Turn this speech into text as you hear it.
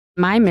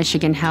My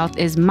Michigan Health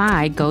is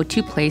my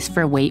go-to place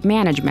for weight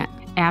management.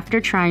 After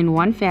trying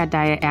one fad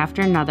diet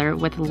after another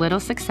with little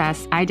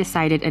success, I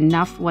decided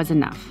enough was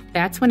enough.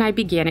 That's when I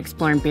began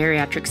exploring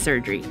bariatric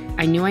surgery.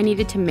 I knew I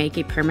needed to make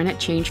a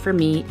permanent change for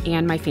me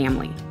and my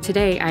family.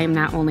 Today, I am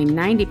not only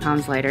 90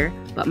 pounds lighter,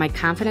 but my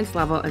confidence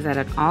level is at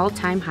an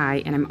all-time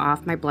high and I'm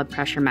off my blood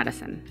pressure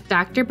medicine.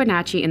 Dr.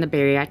 Bonacci and the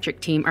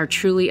bariatric team are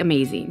truly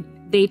amazing.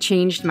 They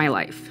changed my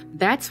life.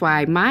 That's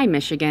why My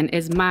Michigan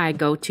is my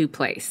go-to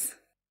place.